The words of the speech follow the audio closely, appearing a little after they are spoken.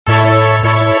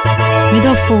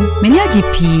Medofo, many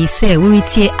GP say we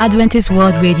retie Adventist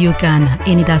World Radio Ghana,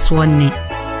 any that's one name.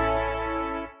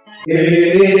 AWR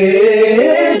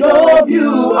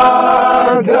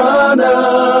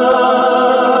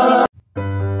Ghana.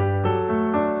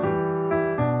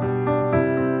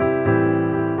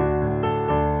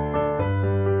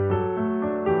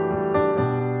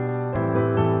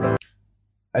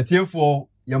 Atiefo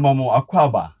yamamo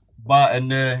akwaba ba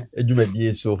ene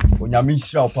edwumadie so onyame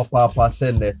nhira papa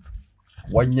sene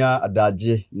wanya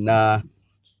adaje na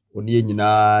oni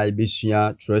nyina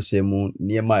ebesua trosemu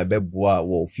niema ebeboa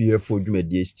wo fiefo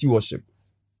dwumadie sti worship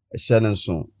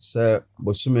ehyenenso se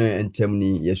bosume entem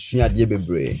ni yesua de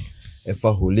bebre efa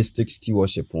holistic sti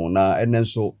worship na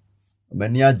enenso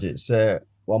mani age se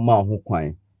wama ho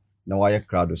kwan na waye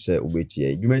crowd se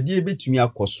obetie dwumadie betumi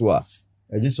akoso a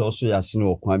eje so so yasene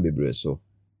wo kwan bebre so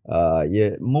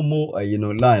yeah momo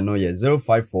line no yeah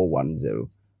 05410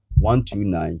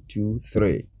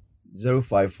 12923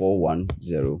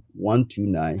 05410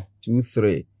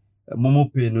 12923 momo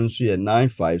pay no so yeah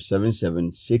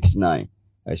 957769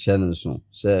 ehyen so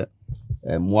se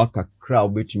moaka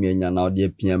crowd betumi anya na ode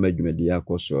apia madwumadi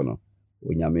akoso no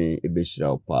onyame ebeshira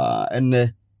opa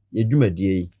enne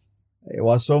yedwumadi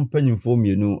waso mpanyimfo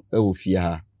mienu ewofie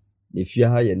ha ne fie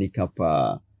ha ye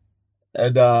nikapa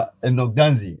eda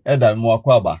enoganzi eda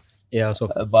moakwaba so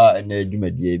ba ene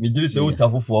adwumadie migiri se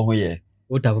utafofo ho ye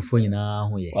utafofo nyina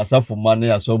ho ye wasafo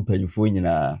mane aso mpanyimfo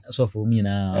nyina asofo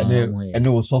nyina ho ye ene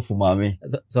osofo maame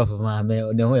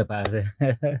ne ho ye pa se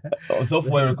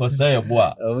osofo e rekose ye bo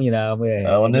a nyina ho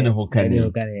ye one ne ho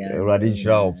kane radi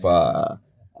shira opa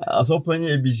aso panye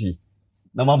ebisi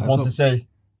na mamponte sei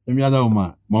emi ada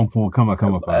uma mampo kama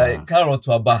pa carrot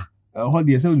aba how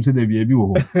dey say we say there be ebi wo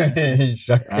ho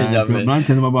shaka to branch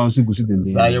na ba nso gusu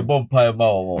dende sa ye bom pa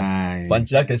ma wo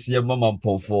fanchi akese ye mama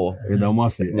mpofo e da mo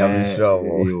se nyamishra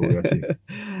wo yo yati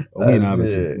o mi na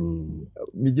beti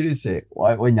mijiri se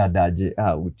wanya daje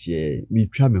a utie mi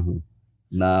twa me ho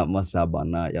na masaba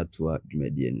na yatoa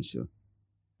dwumadie nso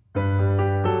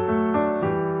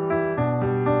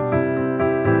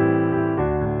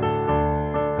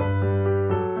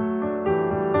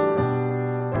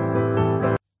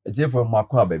Therefore,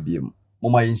 Makwa Babim,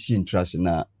 Mama in she interest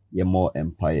na ye more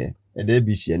empire, a day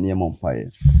be she near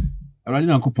empire. A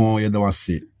radio coupon yet was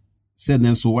say, said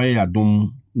then so why I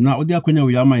don't now. Dear Quenya,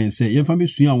 we are my say, your family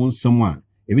soon wants someone,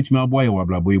 a bit my boy or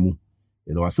Blaboemu.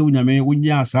 It was so when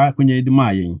ya sa when ye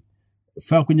demaying.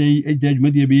 Falconia, a judge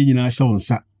media being in our show on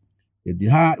sat. It the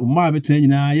ha, my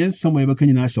between yes, somewhere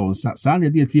becoming our show on sat. Sunday,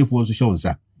 dear tear for the show on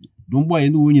sat. Don't boy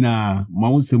no nyina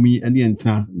mount to me and the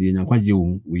enter the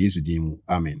Nakwajo we used to dim.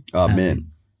 Amen.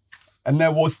 Amen. And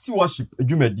there was still worship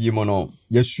dwumadie mono.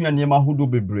 Yesua niema hudo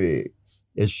bebre.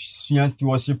 Yesua still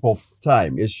worship of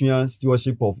time. Yesua still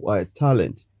worship of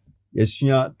talent.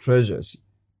 Yesua treasures.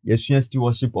 Yesua still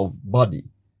worship of body.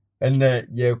 And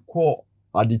ye call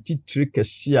aditi trick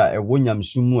sia e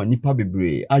wonyamsumu nipa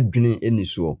bebre adwene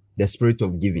eniso the spirit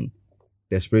of giving.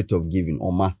 The spirit of giving.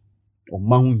 Oma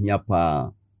hu hia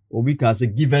pa. Obi can say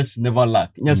givers never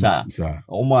lack. Yes sir.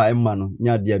 Oma emma no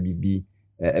nya dia bibi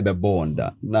ebebo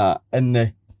onda. Na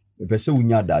enne pese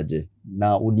unya daje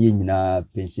na odi nyina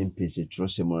pension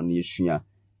trust mo na yesua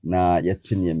na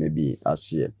yetene mebi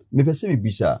ase. Me pese me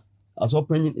bisa aso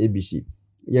panyin ABC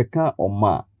ye ka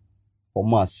oma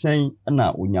sen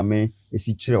na onyame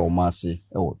esi kire oma ase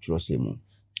e wo trust mo.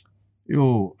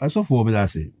 Yo aso for be that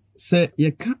say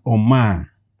ye ka oma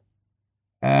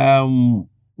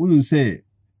unu say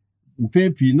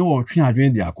Pepi no or twi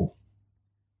adwen de akọ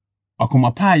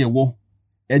akoma pa ye wo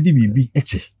e di bibi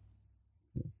eche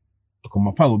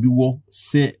akoma pa obi wo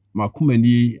se makoma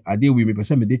ni ade we me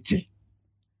pese me de che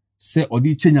se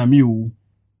odi chenyame o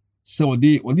se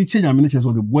odi chenyame ne che se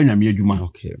odi bo nyame adwuma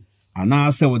okay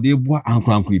ana se odi bo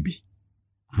ankorankora bi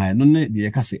ha no ne de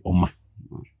ye ka se oma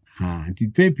ha nti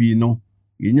pepi no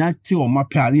yenya ti oma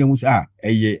pa ade hu se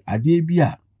eye ade bi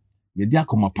a ye di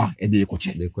akoma pa e de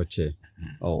koche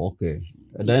oh okay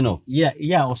I know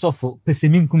yeah also for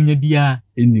peseminkum nya bia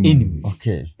enim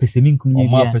okay peseminkum nya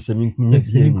bia peseminkum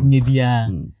nya bia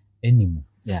enim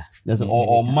yeah that's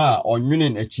ma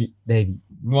onwinin echi David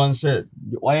no one said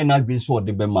why na adwin so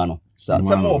de be ma no some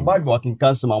bible can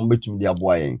cancel ma mbetum de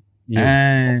aboa yen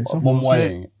so mo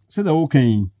say the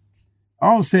okay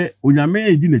I say onyame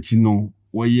edi na chi no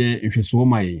wo ye nhweso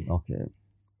ma yen okay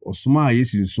osuma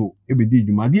yesu so ebedi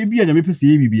dwuma de bia nyame pese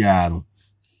ye bibia no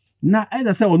na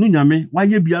either say onu nyame wa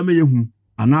ye bia ma ye hu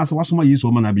ana so wasoma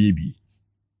yesu ma na be bi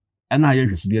ana ye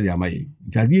hweso de ama ye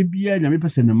ntade bia nyame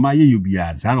pese ne ma ye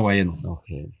yobia sa na wa ye no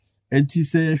okay enti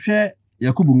se hwe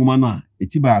yakubu nguma no a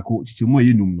eti baako chichemu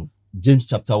ye num no James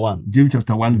chapter 1. James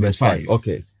chapter 1 verse 5.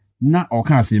 Okay. Na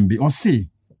oka asembi o se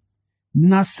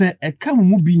na se eka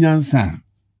mu bi nyansa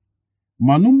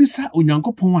manu misa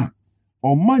onyankopon a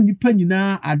ọma nipa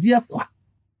nyina ade akwa.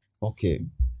 Okay.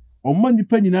 Ọma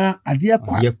nipa nyina ade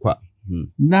akwa. Ade akwa.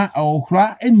 Na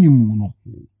ohra anim no.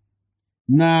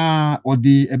 Na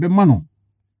ode ebema no.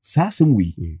 Saa asem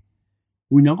wi.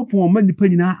 Onyankopon ọma nipa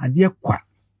nyina ade akwa.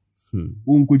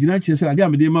 Onkogina kyese ade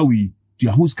amede ma wi tu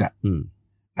ahoska.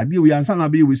 Ade wi ansa na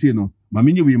be we se no. Ma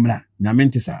menye wi mra, nyame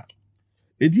nte saa.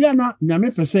 Edia na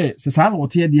nyame pese se saa na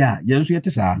wote de a yenso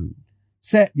yete saa.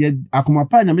 Se ye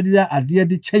akomapa nyame de ade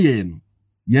de kyeye no.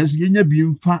 Yenso yenya bi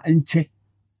mfa nche.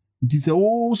 Nti se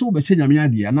wo so be kye nyame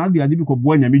ade na ade bi ko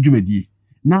bo nyame dwumadi.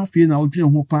 Na afi na wotwe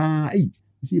ho pa,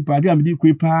 si pa ade amede ko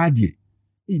pa ade.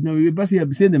 Na we ba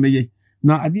se na meye.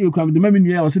 Na ade ko amede ma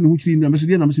menua o se ne ho kiri nyame so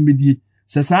de na me so medie.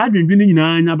 Se saa adwendwene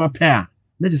nyina nya ba pe a,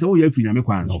 na je se wo ya afi nyame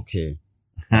kwan so. Okay.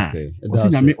 Okay. Osi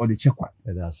nyame o de chekwa.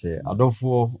 That's it.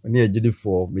 Adofo ne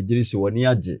agidifo megiri se woni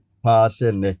age pa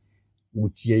se ne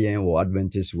wotie yen wo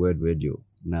Adventist World Radio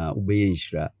na ubeye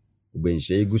nhira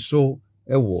eguso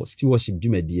ewo stewardship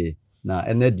dwumadie na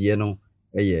ene de no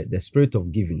eye the spirit of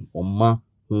giving oma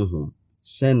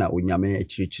se na onyame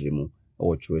akirikire mu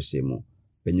ewo twose mu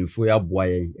penyimfo ya boa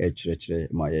yen akirikire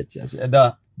ma ye tiase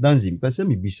eda danzi mpese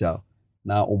mi bisa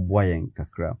na oboa yen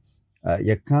kakra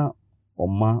ye ka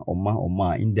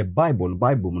Oma in the Bible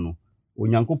no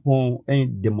onyankopon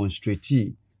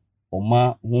demonstrate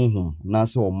oma na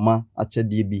se oma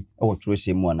akyede bi e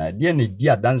trosem mu na de na di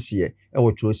adanse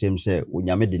e trosem se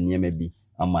onyame de niema bi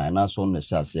ama na so no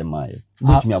hyase ma ye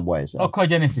bitumi aboa se okay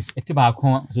Genesis etiba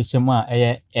akon hyehyem a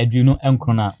eye aduno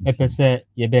enkro na epese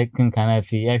ye be kankan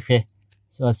afi ye hwe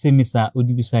so semisa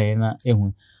odibisa ye na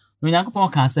ehun onyankopon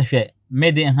kan se hwe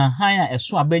mede hanhan a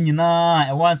eso aba nyina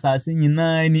e wan sase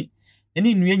nyina ni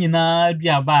eni nue nyina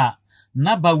aduaba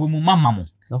na ba wo mu mama mo.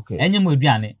 Okay. Enye mo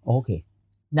aduane. Okay.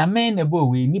 Nyame na bo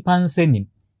we nipa nsanim.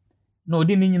 Na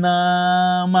odi ni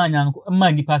nyina ma nyanko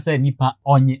ma nipa se nipa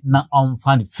onye na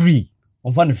onfa free.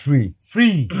 Onfa free.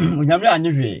 Free. Onyame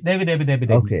anyehwe.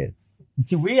 David. Okay.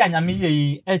 Nti we anyame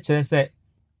ye e kire se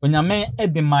onyame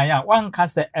edimaya wanka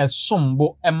se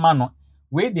esombo ema no.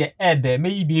 We de ede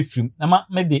meyi bi efrim. Na ma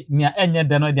me de nia enye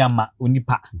de no de ama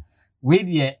onipa. We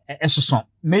de esoson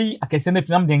meyi akese na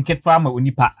finam de nketwa ama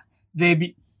onipa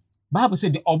debi Bible say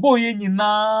the oboye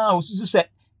nyina osusu se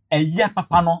eya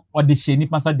papa no ode hye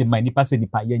nipa sa de ma nipa se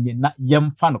nipa yenye na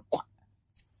yemfa no kwa.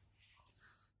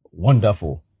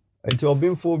 Wonderful. Enti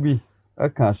obinfo bi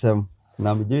aka asem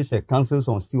na megiri se councils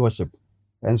on stewardship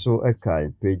and so aka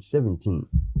page 17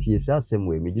 tie asem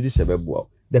we megiri se beboa.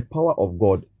 The power of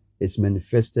God is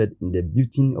manifested in the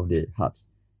beauty of the heart,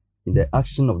 in the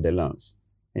action of the lungs,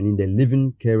 and in the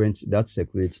living current that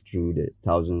circulates through the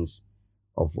thousands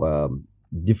of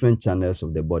different channels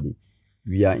of the body.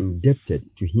 We are indebted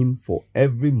to him for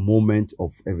every moment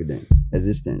of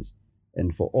existence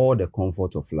and for all the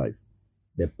comfort of life.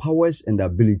 The powers and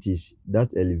abilities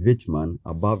that elevate man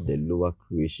above the lower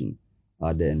creation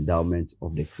are the endowment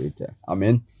of the Creator.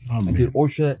 Amen. Until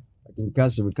Osha in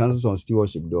cancer, we cancel on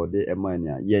stewardship do de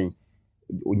emania yen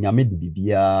onyame de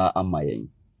bibia amayen.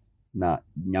 Na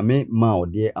nyame ma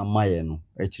ode amaye no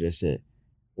ekire se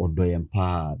odoyen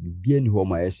pa bibia ni ho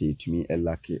ma ese etumi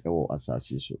elake ewo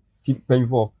asase so ti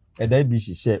penfo eda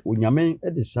bisi se onyame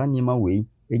e de sanima we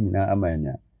enyina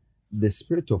amanya the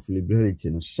spirit of liberality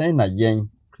no sen na yen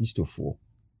Christopher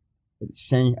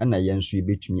sen ana yen so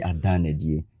ebetumi adana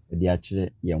die de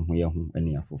akire yen ho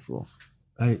ene afoforo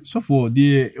so for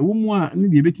the woman ni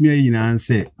de ebetumi ayina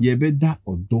anse ye beda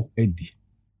odo adi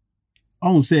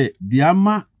on say the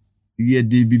ama ye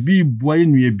de bibi boy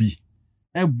nua bi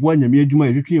e boa nyame adwuma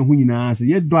ye twetwe ho nyina se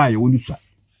ye do aye wonu sua.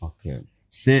 Okay.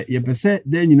 Se ye pese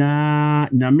de nyina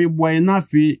nyame boy na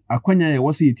afi akwanya ye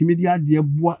wo se yetimi de ade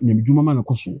boa nyame dwuma ma na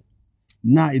koso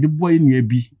na e de boy nua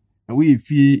bi e we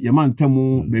fie ye ma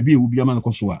ntamu ba bi e wo bi ma na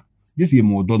koso a dise ye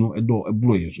mo do no e do e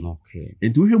buro ye so. Okay.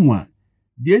 Enti wo hwemu a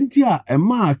de enti a e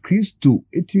ma Kristo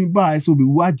etimi ba se obi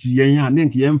waji yen a ne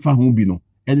nke ye mfa ho bi no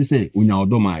e de se onya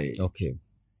odo ma ye. Okay.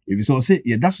 If so say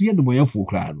ye daso ye de boyefo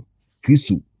kra no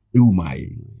Kristo ewu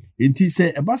maaye enti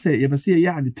se eba se ye pese ye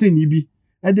ade treni bi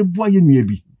e de boa ye nua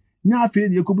bi nya afi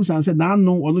de ekobusan se na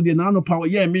ano ono de na ano power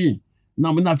ye me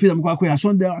na mo na afi am kwa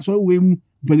so we mu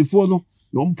pelifo no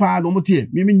no mpa no motie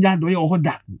mi nya do ye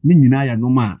ohoda ni nyina ya no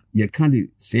ma ye kan de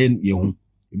se ye ho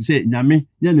ebi se nyame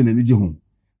nya ne na ji ho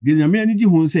de nyame ani ji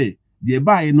ho se de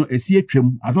baaye no esi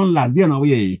atwam adon last day na wo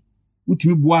ye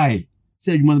utimi boae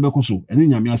se adwuma no bekoso ene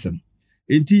nyame asem.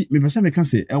 Enti me pese me ka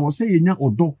se e wo se yenya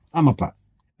odo amapa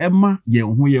ema ye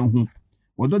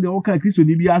ho odo de woka Kristo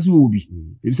ni bia so obi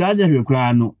ebisa de hwe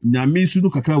kra no nyame su no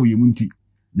kakra wo yemunti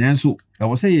nanso e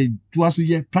wo say ye toa so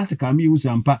ye practical me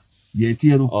usampa de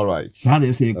tie no all right sa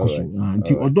de say ekoso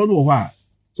anti odo no ho a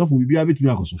so for bibia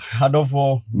betumi akoso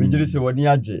adofo mejiri se woni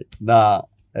age na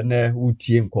ene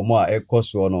utie nkomo a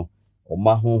ekoso no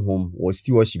oma honhom wo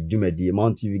stewardship dwumadi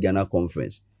Mount TV Ghana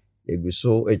conference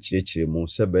eguso echirechire mu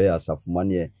sebe ya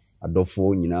asafomane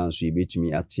adofo nyina nso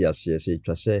ebetumi ate ase se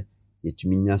twase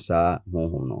yetumi nya saa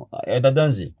honhom no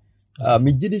edadanzi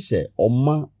mejiri se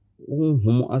oma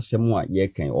honhom asem a ye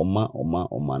kan oma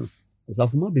no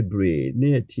asafoma bebre na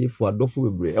yetiefo adofo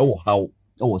bebre ewo haw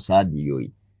ewo saa de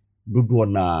yoyi dodo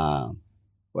na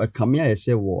kamia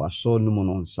yese wo aso no mu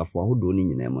no nsafo ahodo ni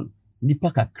nyina mu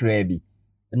nipa kakra bi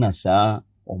na saa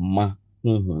oma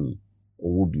honhom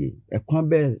owo bie ekwan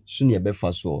be so ne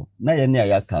befa so na ye ne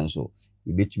aya kan so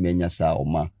ebetumi anya saa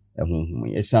oma honhom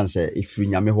esanse efiri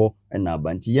nyame ho na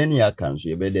abanti ye ne ya kan so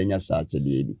ye be de anya saa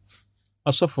chede bi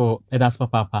asofo edas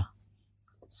papa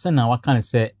sena wakan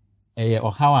se eye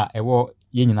ohawa ewo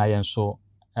ye nyina ye nso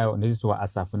ne to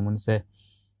asafo no mu se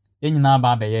ye nyina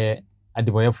ba be ye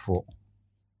adeboyefo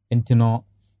entino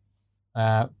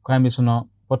kwame so no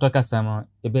potokasam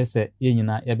ebe se ye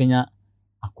nyina ye benya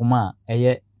akoma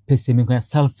eye pesemi kwa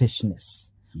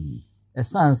selfishness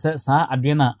esanse saa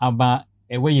adwena aba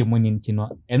ewe ye moni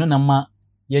ntino eno na ma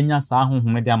ye nya saa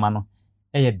honhom de ama no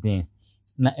eye den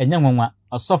na enya nwanwa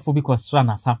asofo bi kosra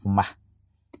na asafo ma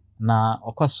na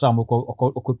okosra mo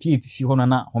okopie fi ho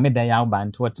na homeda ya aba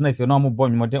nto tena fi no mo bo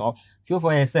nwumode fi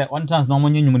ofo ye se on trans no mo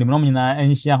nyunwum ni no mo nyina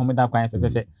anhia homeda kwan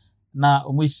fefefe na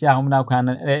omo hia homeda kwan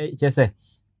na chese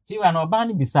fi wa no ba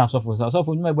ni bisa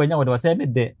asofo nyuma bo nya wode wase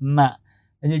mede na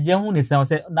enye je hu ni se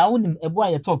na wonim ebo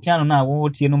aye to piano na wo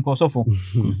tie no mpo asofo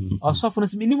no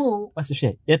se minimo wase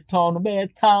hwe ye to no be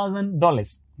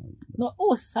 $1,000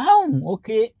 no sound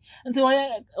okay nti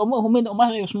oye omo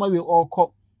ha yosuma we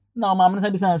okọ na ma amna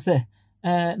bisa se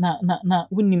na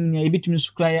wonim nya ebetumi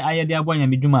sukra aye de aboanya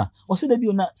medwuma o se da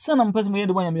bi na sana mpese mo ye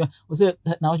de aboanya medwuma o se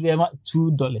na wo be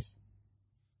 $2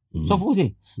 so for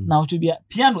say now to be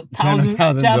piano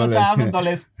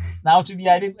 $1,000 now to be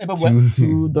ebe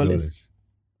 $2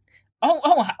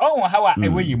 oh how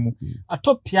away mu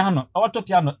atop piano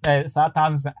sa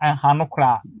 $1,000 hano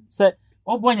kra say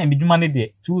obonya medwuma ne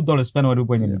de $2 pe na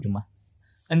obonya medwuma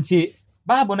nti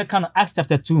Bible ne kan Acts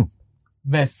chapter 2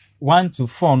 verse 1 to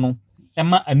 4 no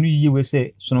ema anu yiye we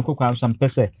say sonoko kwa so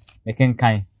mpese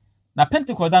mekenkan na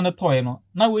Pentecost da no toy no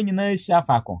na we nyina hia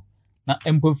fa akọ na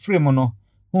empofre mu no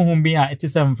honhom bi a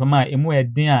etesem from a emu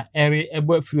eden a ere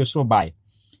ebo afiri so bai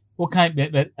wo kan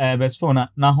verse 4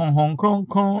 na honhom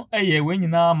kronkron eye we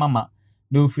nyina mama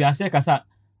na ofiri ase kasa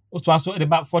oto aso de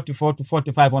ba 44 to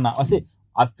 45 na o say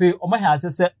afi o ma ha ase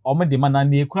se o me de mana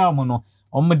na ekura mo no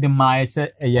o me de ma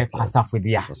ese eye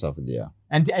kasafodia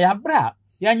enti aya bra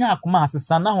ya nya akoma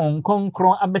asesa na honhom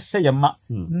kronkron abehye ye ma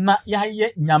na ya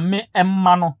ye nyame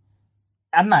emma no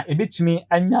ana ebetumi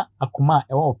anya akoma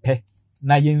ewo ope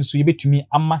na yensu yebetumi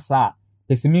amasa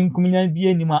pesimi nkumnya bi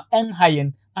anima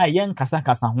enhayen a yen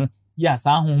kasa ho ya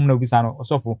sa honhom na obisa no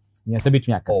osofo yensa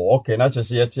betumi aka okay na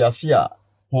chese yeti ase a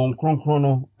hon kronkron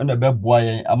no na beboa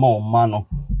yen ama o ma no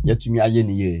yetumi aye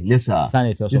ne ye yesa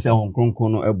yesa hon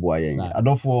kronkron no eboa yen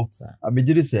adofo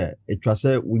abegiri se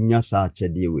etwase unya sa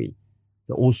chede we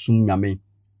se osum nyame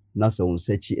na se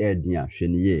onsechi edin a hwe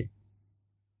ne ye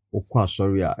okwa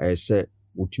sorry a ese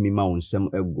utumi ma wonsem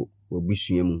ego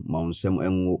obusua mu ma wonsem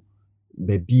enwo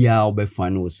bebia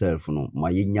obefine yourself no ma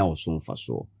yenya osomfa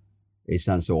so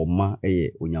esanse oma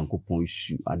eye onyankopon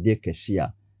su ade kese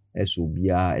a eso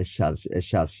bia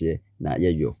ehase na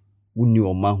yeyo wuni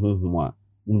oma honhom a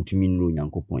untumi nro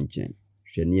onyankopon chen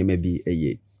hwe niema bi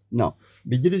eye now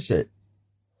bigiri se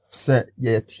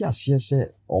ye ti ase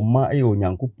se oma eye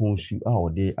onyankopon su a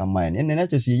ode amaye ne na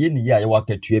chese ye ni ya ye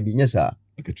wakatua bi nyesa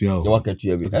akatua ye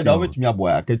wakatua bi e da obetumi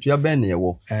aboa akatua ben ne ye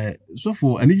wo so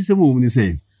for anigi se mo ni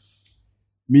say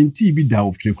minti bi da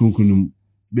of trekunkunum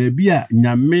beebi a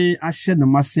nyame ahye ne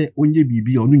mase onye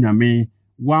bibi onu nyame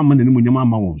wa ma ne mu nyama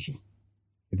ma won so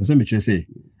e pese me kire say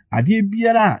ade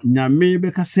biara nyame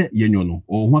beka se yenyo no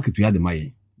o ho akatua de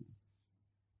maye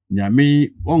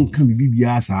nyame onka bibi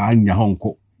bia sa anya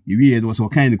honko yewi e do so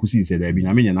kan ne kusi se da bi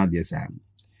nyame nya na de sa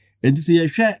enti se ye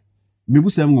hwe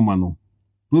mebusam ngoma no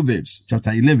Proverbs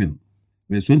chapter 11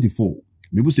 verse 24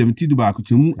 mebusam ti do ba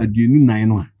akotemu aduenu nan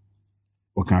no a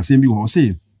o kan se bi wo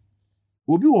se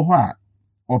obi wo ho a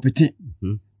opete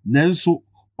nanso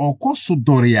okoso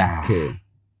doria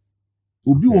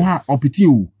obi wo ha opete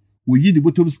o oyi de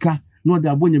botomska no de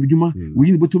abonya bidwuma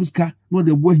oyi de botomska no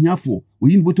de bo hiafo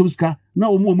oyi de botomska na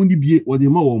omo ni bie o de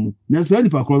ma wo mu nanso ani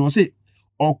pa kro no se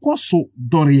okoso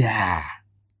doria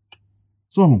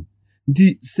so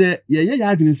nti se ye ya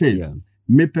adwene se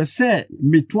me pese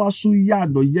me to aso ya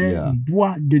do ye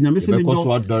boa de nyame se me no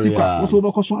sikwa so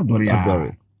obekoso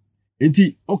adoria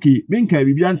nti okay menka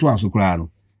bibia nto aso kra no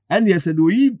and yes do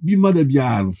yi bi mother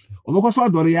bia no obekoso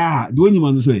adoria de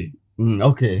onyima no so e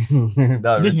okay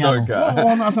that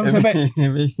rhetorical no asam sebe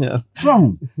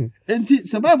so nti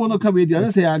sebe bo no ka we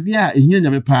dia se ade a ehia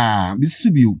nyame pa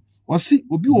bisisu biu osi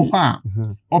obi wo ha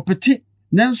opete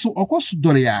nanso okoso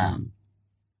doria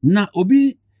na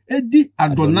obi edi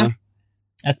adona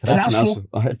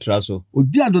traso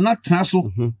odi adona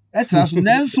traso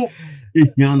nanso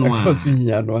ehia no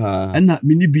a na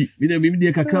mini bi mi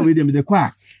de kakra we de me de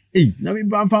kwa na mi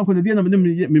ba mfa ko de na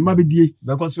me ma be die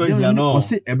bekoso ehia no o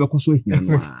se ebekoso ehia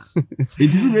no a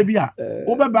edi bi bia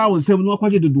wo be ba wo nsem no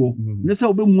akwaje dodo ne se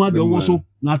wo be mu ade wo so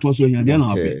na to so ehia de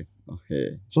na ape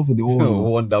okay so for the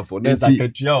whole wonderful that's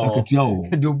akatua o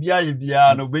de obi aye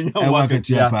bia no benya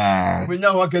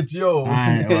wakatua o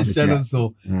shelo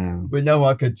so benya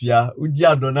wakatua udi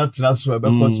adona traso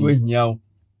ebekoso ehia o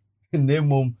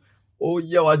nemom o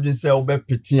ye wadwe se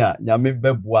obepete a nyame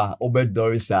beboa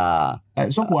obedorisa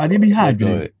so for ade bi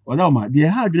hadwe ona ma de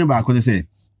hadwe ba ko ne se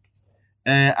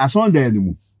asonda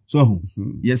mu so ho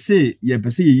ye se ye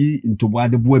pese yi ntobo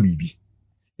ade boa bibi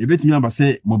ebetumi aba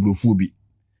se mobrofu bi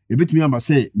ebetumi aba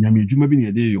se nyame adwuma bi ne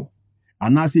yede yo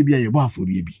anase bia ye bo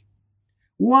afori bi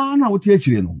wa na wote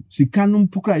akire no sika no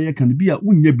mpokra ye kan bia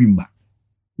unya bi mba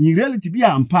in reality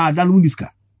bia ampa da no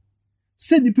diska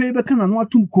se di pe be kana no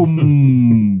atum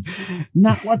kom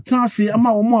na watase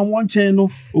ama wo mo awon chen no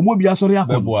omo bia sori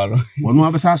akọ wono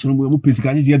abesa so no mo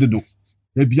pesika je dodo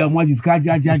e bia mo ajiska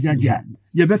ja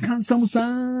ye be kan samsa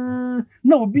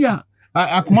na obi a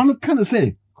akoma no kan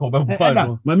se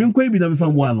ma me nkwa bi na me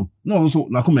fa mo ano no nso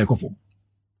na koma ekofo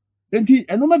enti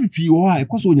enoma pipi wo ha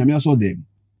ekoso nyame aso dem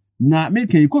na me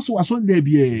kan ekoso aso dem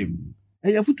bi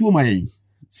e futuo ma yen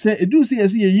se edu se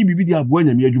yesi yi bibi di aboa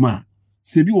nyame adwuma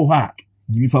se bi wo ha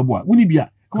gibi fa boa woni bia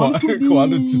kwano tu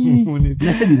oni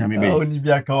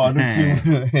bia kwano tu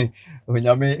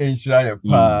onyame enhyira ye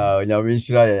pa onyame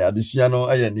enhyira ye adesua no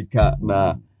aye nika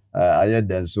na aye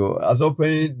den so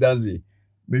asopen dazi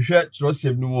mehwe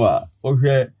trosem no mu a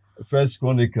ohwe First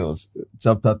Chronicles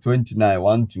chapter 29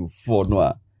 1 to 4 no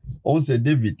a on say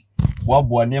David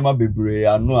boaboa niema bebre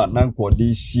ano a nankode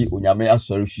hyi onyame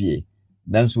asori fie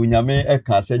nanso onyame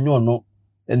eka se nyo no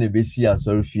ene besi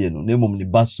asori fie no nemom ni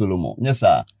ba Solomon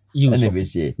nyesa ene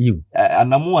besi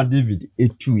anamu a David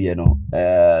etu ye no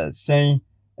sen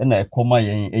ena ekoma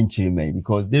yen enchirime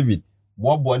because David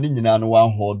boaboa ni nyina no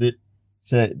wan hode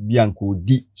se bianko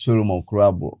odi Solomon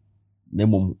krabo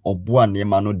nemom oboa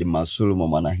niema no de ma Solomon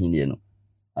manahine no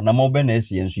anamo be na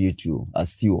esi enso yetu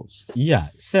as stewards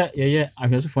se ye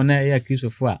ahwesofo na ye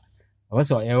Christopher a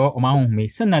waso ye o ma honhome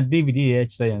se na David ye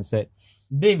kire yen se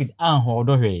David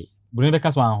anhodo hwe bune be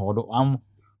kaso anhodo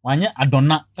wanye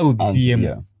adonna e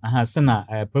obibiem aha se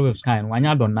na Proverbs kind wanye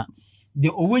adonna de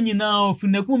owanyina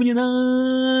ofunakum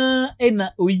nyina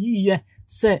ena oyiye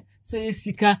se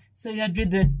sika se ya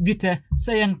dwete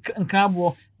se ya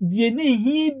nkrabo de ne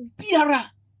hi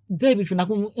biara David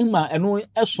funakum ema eno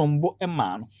esombo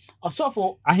ema no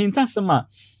osofo ahintasema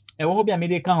ewo ho bia me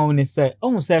de ka ho ne se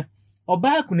ohun se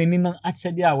oba kunani nan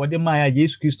achede a wode ma ya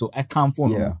Yesu Kristo akamfo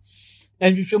no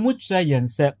enhwehwemu kire yen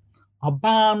se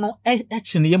oba no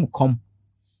echine yem kom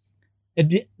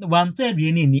edi wanto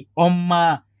adue ni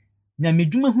omma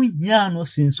nyamedwuma hu hia no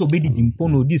sinso obedidi mpo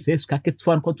no di se suka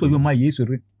ketwa no kwato ma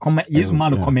Yesu Yesu ma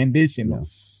no commendation no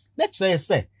na kire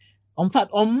se on fact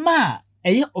omma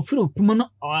eye ofiro pum no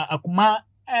akoma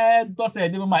do se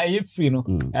de ma eye free no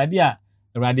ade a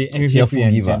rade ehwe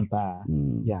free ntanta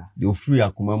de ofiri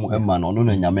akoma mu ema no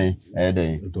no nyame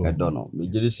de edo no me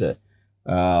gire se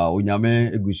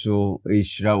onyame eguso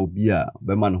ehira obi a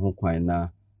be ma no ho kwan na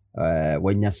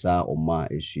wanyasa oma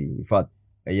esu in fact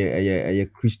a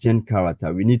Christian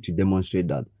character we need to demonstrate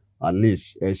that at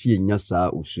least she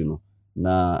nyasa usu no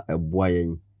na eboa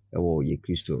yen ewo ye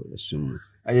Kristo esum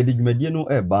aye de dwumadie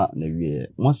no eba na wie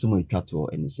mwasemo itwato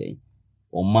eni sei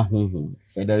oma honhom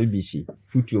eda bibisi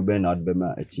futuo be na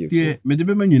adbema atie tie me de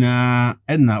bema nyina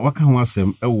ena waka ho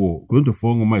asem ewo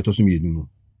Korintofoɔ ngoma itoso mienu no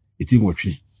eti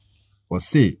nwotwe o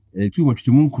se eti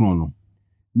nwotwe mu nkron no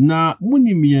na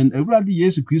munimien Awurade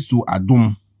Yesu Kristo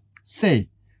adom se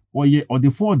oye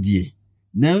odefo die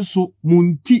nanso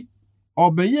munti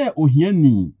obeye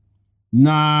ohiani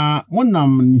na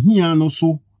monam hia no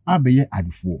so abeye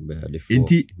adefo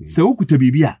enti se okuta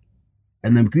bibia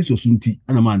enam Kristo sunti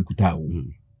ana man kuta wo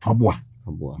faboa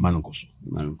mankoso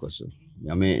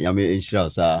yame enhira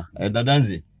sa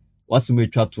dadanze what's me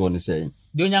try to say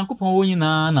de onyankopɔn wo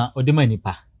nyina na ɔde ma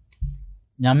nipa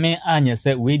nyame anya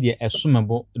sɛ we de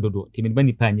ɛsomebo dodo timi ba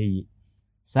nipa anya yi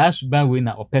saa suban we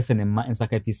na ɔpɛsɛ ne ma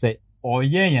nsakati sɛ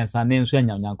ɔyɛ yansa ne nso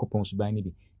anya onyankopɔn suban ne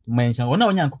bi ma yansa wona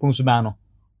onyankopɔn suban no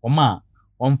ɔma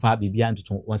ɔmfa bibia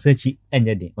ntoto wɔnsachi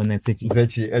enye den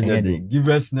ɔnsachi enye den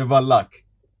givers never lack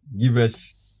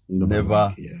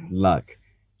lack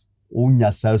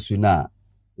onya sasu na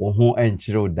wo ho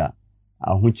enkyere oda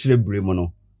ahokyere brem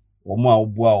no wo ma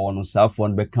oboa wo no saafo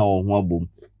no beka wo ho abom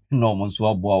na wo nso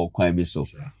aboa wo kwan bi so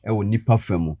e wo nipa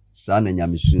fam saa na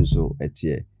nyame sunso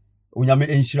etie onyame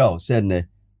enhyira wo sɛ ne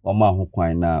wo ma ho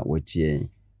kwan na watie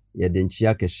ye de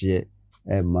nchia kehye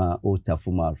e ma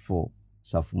otafuma alfo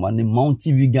safuma ne Mount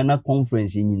TV Ghana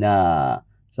conference nyina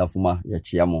safuma ya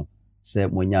chiamo se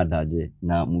monya adaje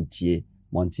na mutie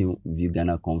Mount TV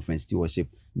Ghana conference ti worship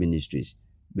ministries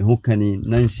be ho kani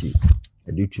Nancy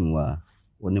edutwumwa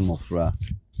one mofra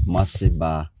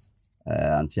masiba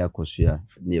antia kosua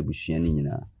ne Ebusua ni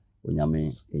nyina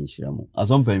onyame enhyiramu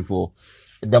asompanfo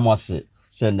edamase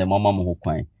se ne mama mo ho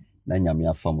kwan na nyame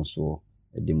afam so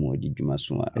edemu adidwuma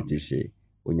so a etise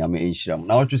onyame enhyiramu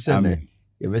na wotu se ne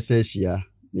yebese hia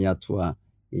ne atoa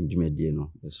endwumadie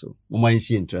no so moma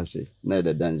nsi interest na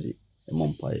da danzi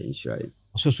emompa enhyirae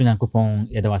ososo nyankopɔn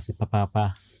yɛda wase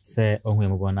papa sɛ ɔhu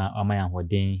yɛmɔbɔ na ɔma yɛn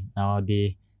ahoɔden na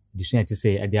ɔde edusua te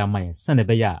sɛ ɛde ama yɛn sɛ ne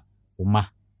bɛyɛ a woma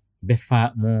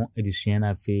bɛfa mo edusua na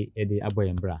afi ɛde abɔ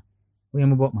yɛn bra wo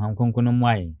yɛmɔbɔ ma hankonko no mu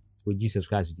ayɛ wɔ Jesus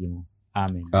Christ di mu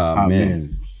amen.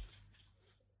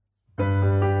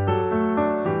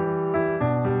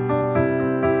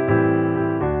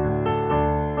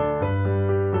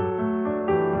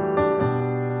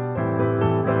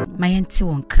 Mayanti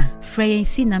wonka.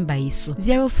 Freyensi number iso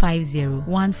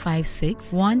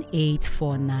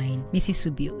 050-156-1849. Mrs.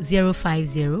 Subio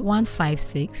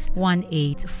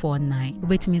 050-156-1849.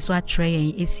 Ubetimi so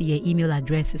atreyen esi email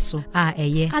address so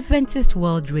Adventist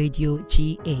World Radio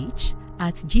GH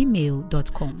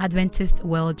 @gmail.com. Adventist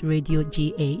World Radio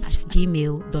GH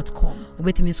 @gmail.com.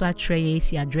 Ubetimi so atreyen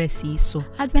esi address so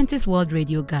Adventist World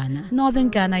Radio Ghana, Northern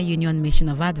Ghana Union Mission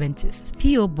of Adventists,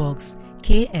 PO Box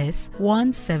KS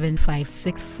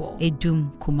 17564,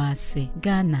 Edum, Kumasi,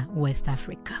 Ghana, West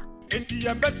Africa.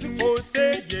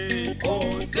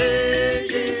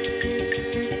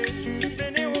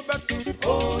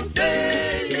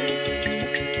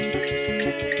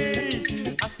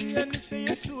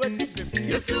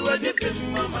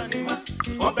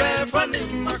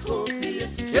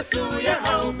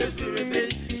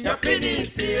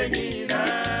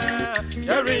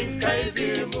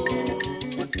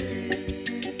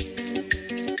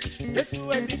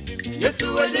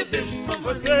 Yesu alibim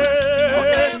mose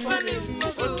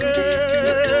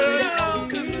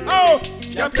oh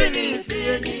ya penisi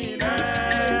yenina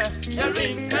ya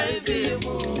rinkai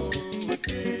bimo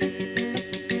mose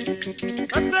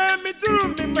asemi drum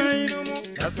mi mainumu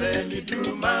asemi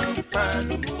drum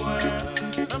ampanu muwa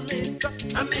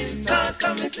amisa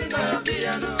kamitina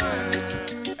biano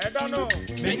edano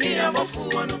meni amofu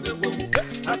wanu bebo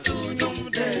atu dum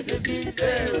de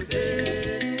bise ose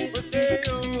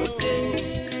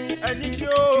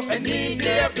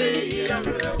Anije be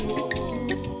yamrawo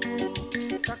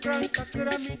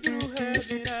kakra mi du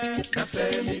hedina na se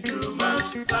mi du ma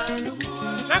panu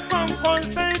na kon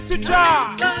say to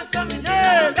ja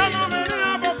yeah na no me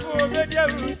abofo be dia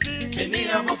rusi eni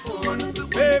abofo no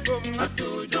be bom atu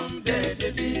jom de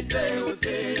bi se o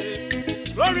se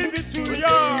glory be to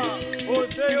ya o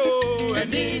se o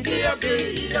anije be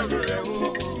yamrawo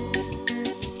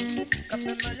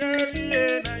kasema yeye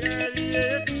na yeye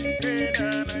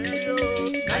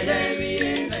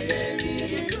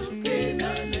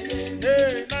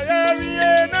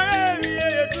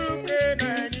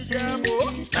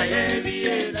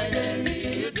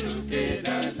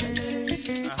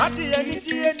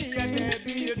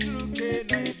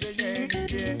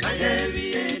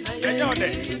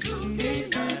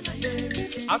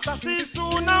Asasi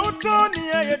suna utoni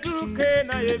ya duke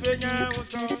na yebenya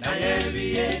uto na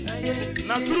yebiye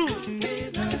na true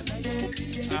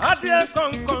Adie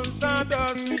kon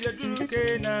sados ya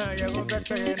duke na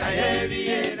yebete na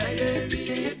yebiye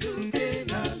duke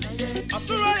na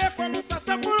Asura ya kwa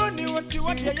sasakuro ni wati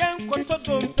yenko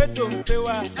dompe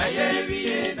wa na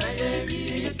yebiye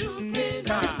duke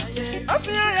na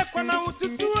Afia ya kwa na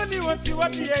ututu ni wati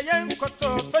yenko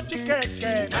to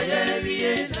fatikeke na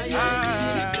yebiye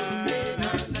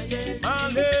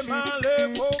Male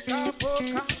poka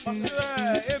pasira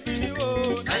ebini wo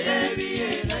na yebiye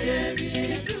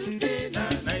duke na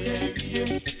yebiye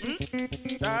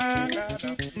da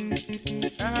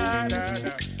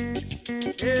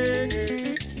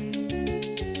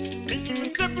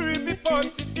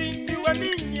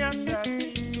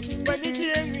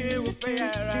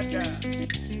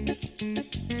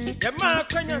Yama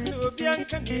kwanya so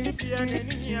bianka ntia na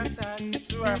ni asase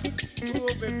so a wo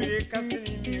bebere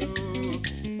kasini mi o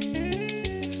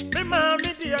me ma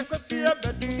me dia kosia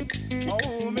bedu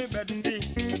o me bedu si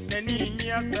na ni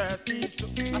asase so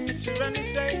asechira ni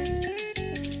sei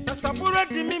sasaburo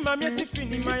di mi ma me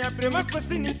tifini ma ya brema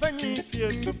kosini panyi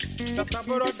fieso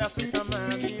sasaburo da so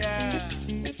samania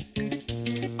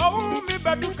o me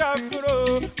bedu ka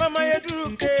furo mama yeduru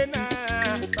kena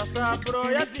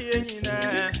sasaburo ya di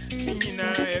enyina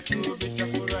etu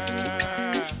bichakura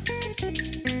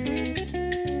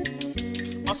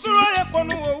asuro ye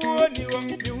kono wo ni wo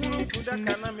mi huru fuda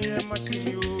kana me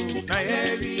machini o na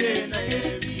yewie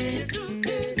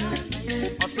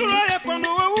asuro ye kono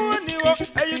wo ni wo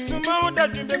ayituma wo da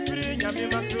dwebe firi nyame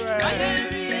masura na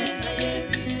yewie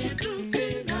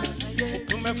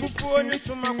tume fufu ni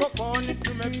tuma kokko ni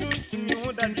tume tuntumi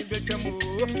wo da dwebe twemo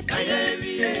na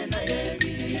yewie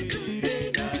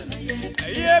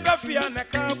Yeba fia na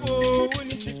kabo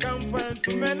uni chikampan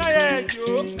tumena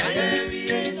yejo na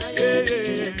yewie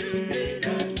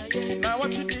na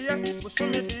watidia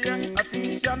musumidia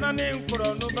afinisha na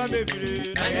nkoro no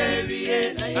babebire na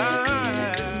yewie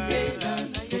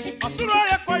asuro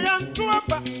yakoya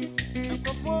ntuaba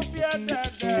ekofobia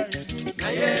dada na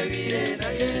yewie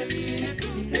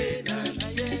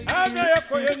aga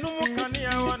yakoya numu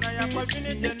kania wana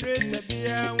yakwabini generator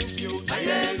bia ubio na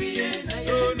yewie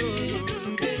no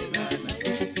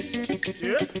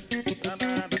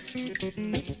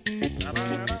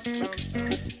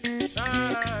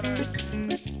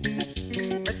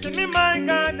me my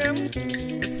ganem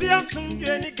see us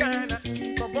any Ghana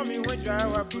for me when you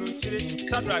are bruchiri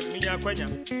sadrak me yakwanya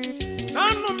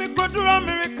nanu me go to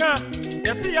America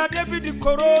yes ya David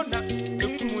corona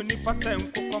ekumu ni pasen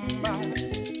kokomba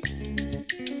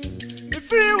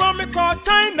if you want me call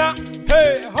China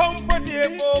hey home body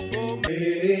mogo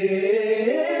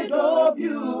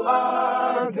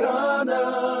AWR Ghana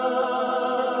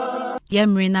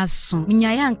Yemrina so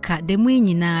minyayanka demu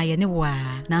nyina ye ne wa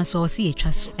nanso osi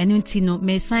etwa so enu nti no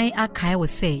mesan akai wo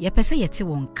se ye pese yete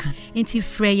wonka nti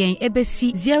frɛ yen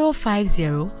ebesi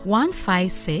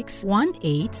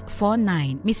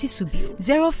 050-156-1849 Missy Subio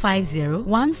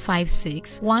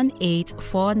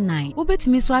 050-156-1849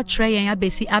 ubetimi so atre yen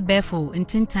abesi abefo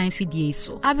ntintan fidie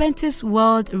so Adventist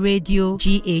World Radio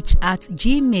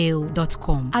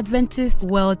GH@gmail.com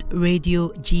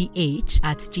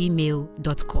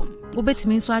adventistworldradiogh@gmail.com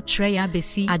Ubetimi so atre yen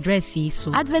abesi address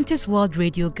so Adventist World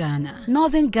Radio Ghana,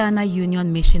 Northern Ghana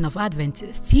Union Mission of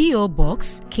Adventists, PO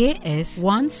Box KS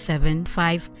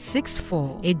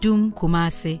 17564, Edum,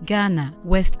 Kumasi, Ghana,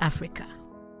 West Africa.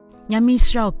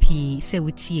 Nyamishrao P. se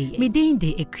wutie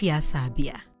midinde ekuya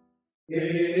sabia. AWR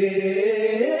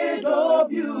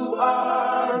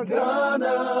Ghana.